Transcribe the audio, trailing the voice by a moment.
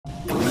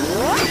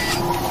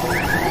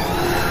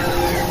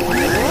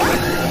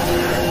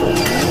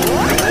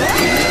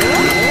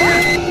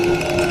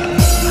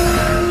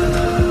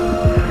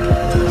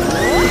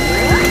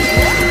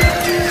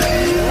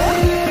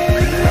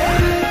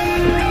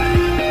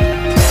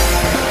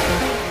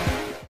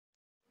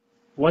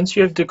once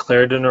you have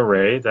declared an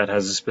array that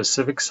has a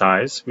specific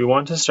size, we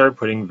want to start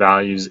putting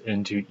values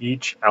into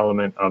each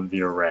element of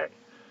the array.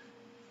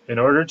 In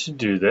order to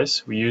do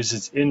this, we use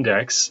its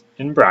index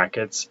in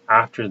brackets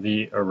after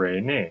the array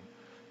name.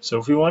 So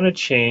if we want to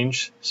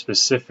change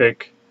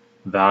specific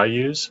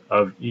values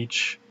of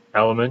each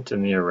element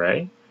in the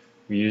array,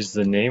 we use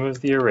the name of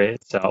the array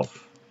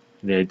itself,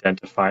 the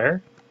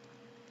identifier,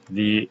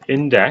 the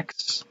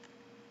index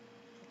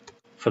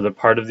for the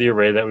part of the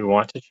array that we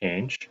want to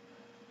change,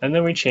 and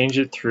then we change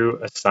it through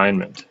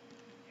assignment.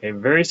 Okay,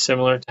 very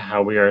similar to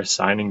how we are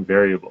assigning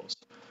variables.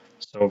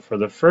 So for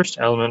the first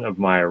element of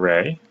my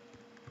array,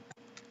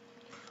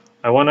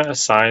 I want to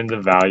assign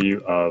the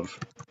value of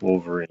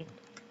Wolverine.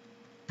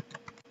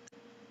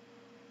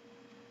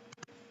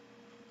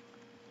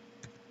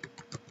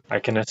 I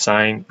can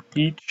assign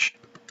each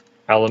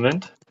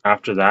element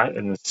after that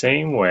in the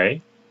same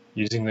way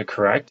using the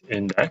correct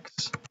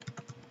index.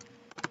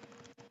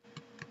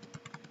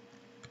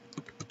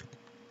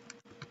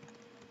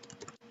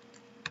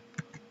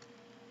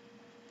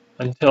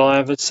 Until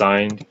I've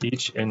assigned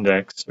each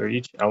index or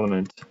each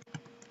element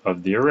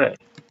of the array.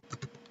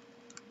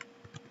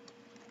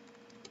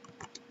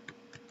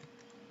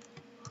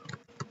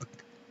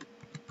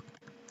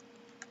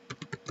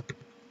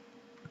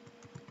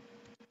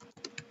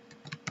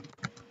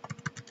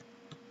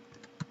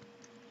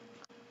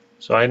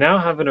 So I now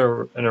have an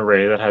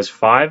array that has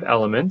 5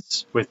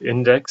 elements with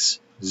index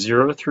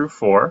 0 through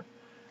 4,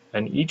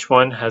 and each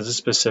one has a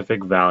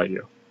specific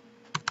value.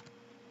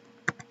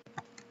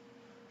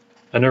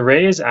 An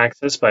array is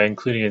accessed by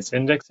including its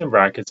index in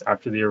brackets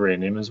after the array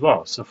name as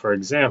well. So for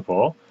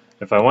example,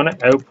 if I want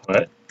to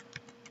output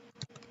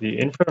the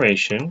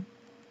information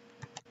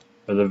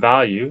or the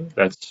value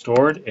that's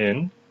stored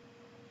in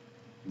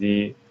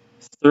the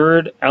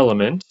third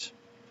element,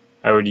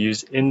 I would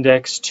use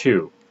index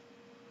 2.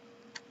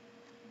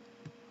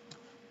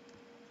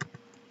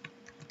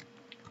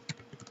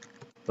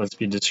 Let's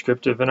be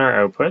descriptive in our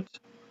output.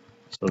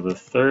 So the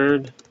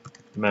third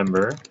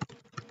member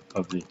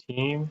of the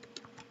team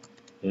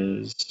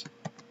is,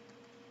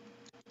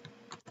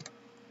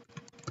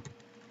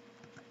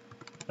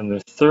 and the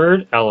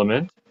third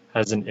element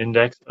has an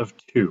index of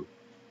 2.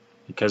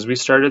 Because we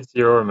start at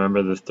 0,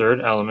 remember the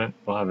third element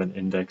will have an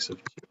index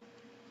of 2.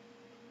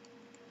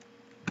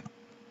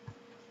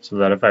 So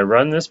that if I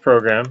run this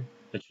program,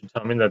 it should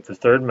tell me that the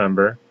third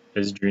member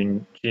is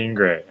Jean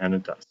Grey, and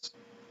it does.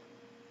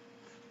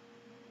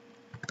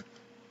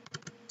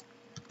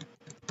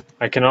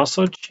 I can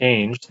also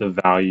change the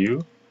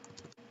value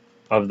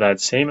of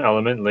that same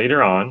element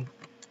later on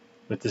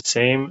with the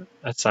same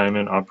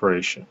assignment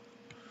operation.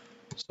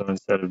 So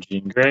instead of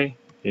Jean Grey,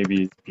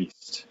 maybe it's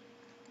Beast.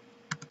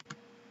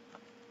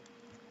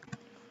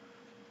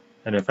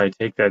 And if I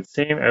take that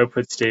same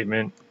output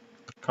statement,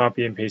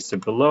 copy and paste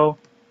it below,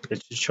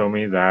 it should show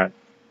me that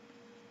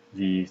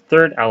the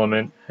third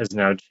element has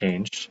now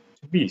changed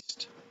to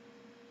Beast.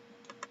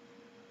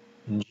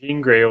 And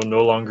Jean Grey will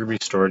no longer be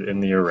stored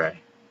in the array.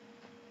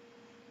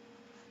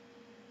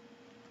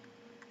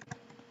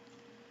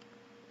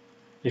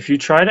 If you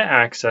try to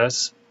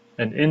access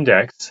an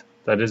index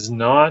that is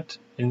not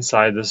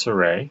inside this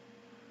array,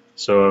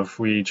 so if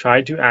we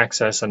try to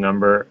access an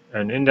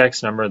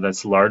index number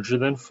that's larger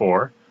than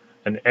 4,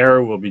 an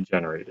error will be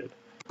generated.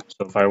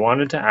 So if I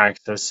wanted to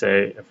access,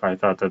 say, if I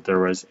thought that there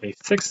was a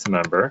 6th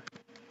member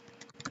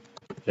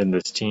in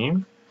this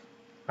team,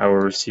 I will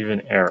receive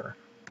an error.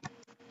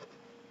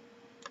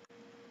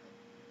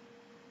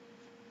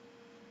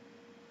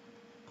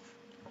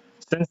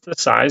 Since the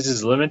size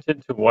is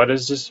limited to what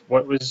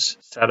was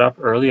set up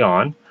early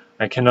on,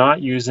 I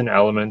cannot use an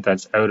element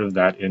that's out of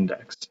that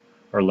index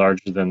or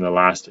larger than the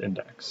last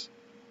index.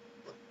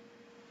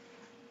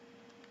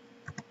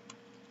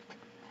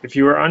 If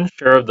you are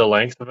unsure of the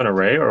length of an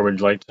array or would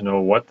like to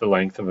know what the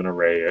length of an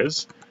array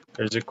is,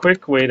 there's a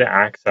quick way to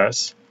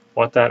access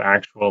what that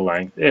actual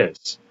length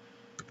is.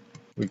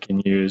 We can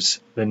use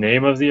the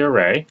name of the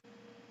array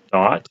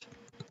dot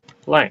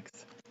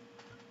length.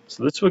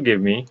 So this will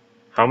give me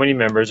how many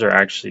members are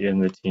actually in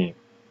the team.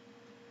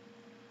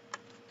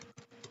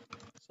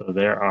 So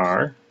there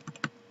are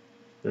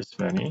this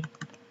many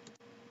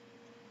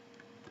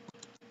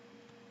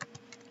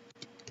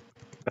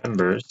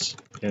members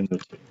in the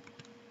team.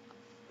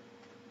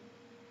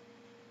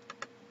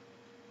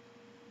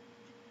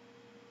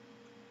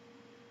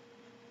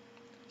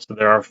 So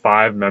there are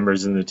 5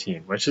 members in the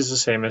team, which is the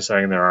same as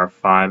saying there are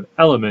 5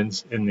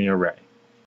 elements in the array.